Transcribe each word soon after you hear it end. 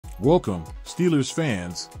Welcome, Steelers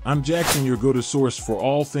fans. I'm Jackson, your go-to source for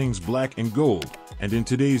all things black and gold, and in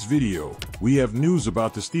today's video, we have news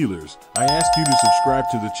about the Steelers. I ask you to subscribe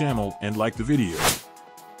to the channel and like the video.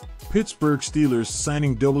 Pittsburgh Steelers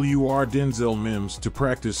signing Wr. Denzel Mims to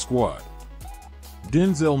practice squad.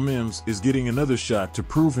 Denzel Mims is getting another shot to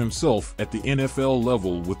prove himself at the NFL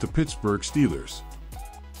level with the Pittsburgh Steelers.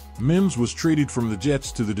 Mims was traded from the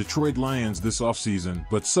Jets to the Detroit Lions this offseason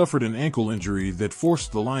but suffered an ankle injury that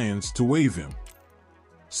forced the Lions to waive him.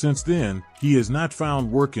 Since then, he has not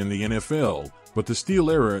found work in the NFL, but the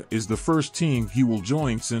Steel era is the first team he will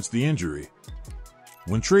join since the injury.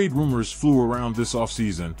 When trade rumors flew around this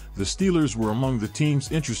offseason, the Steelers were among the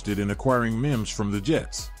teams interested in acquiring Mims from the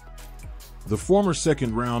Jets. The former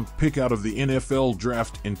second-round pick out of the NFL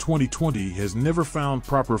draft in 2020 has never found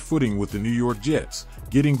proper footing with the New York Jets,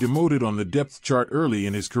 getting demoted on the depth chart early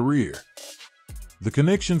in his career. The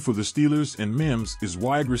connection for the Steelers and Mims is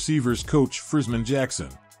wide receivers coach Frisman Jackson.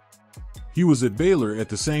 He was at Baylor at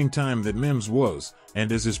the same time that Mims was,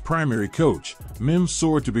 and as his primary coach, Mims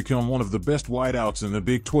soared to become one of the best wideouts in the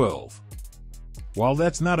Big 12. While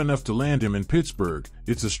that's not enough to land him in Pittsburgh,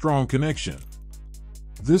 it's a strong connection.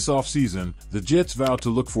 This offseason, the Jets vowed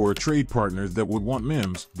to look for a trade partner that would want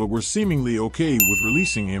Mims, but were seemingly okay with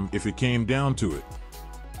releasing him if it came down to it.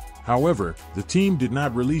 However, the team did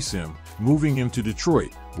not release him, moving him to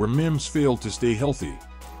Detroit, where Mims failed to stay healthy.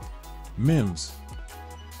 Mims,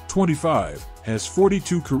 25, has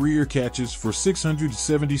 42 career catches for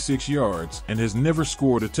 676 yards and has never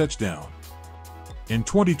scored a touchdown. In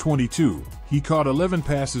 2022, he caught 11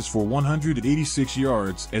 passes for 186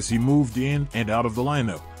 yards as he moved in and out of the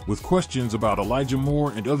lineup, with questions about Elijah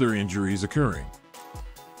Moore and other injuries occurring.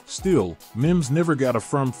 Still, Mims never got a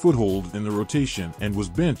firm foothold in the rotation and was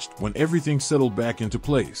benched when everything settled back into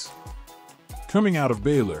place. Coming out of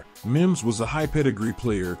Baylor, Mims was a high pedigree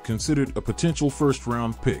player considered a potential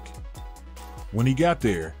first-round pick. When he got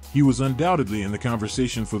there, he was undoubtedly in the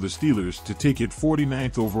conversation for the Steelers to take it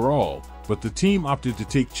 49th overall, but the team opted to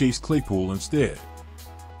take Chase Claypool instead.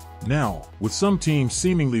 Now, with some teams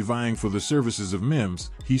seemingly vying for the services of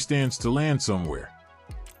Mims, he stands to land somewhere.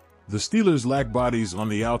 The Steelers lack bodies on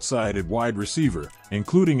the outside at wide receiver,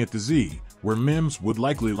 including at the Z, where Mims would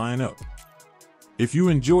likely line up. If you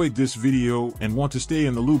enjoyed this video and want to stay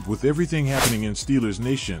in the loop with everything happening in Steelers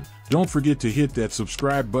Nation, don't forget to hit that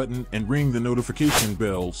subscribe button and ring the notification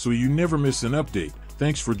bell so you never miss an update.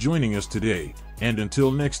 Thanks for joining us today, and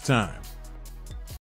until next time.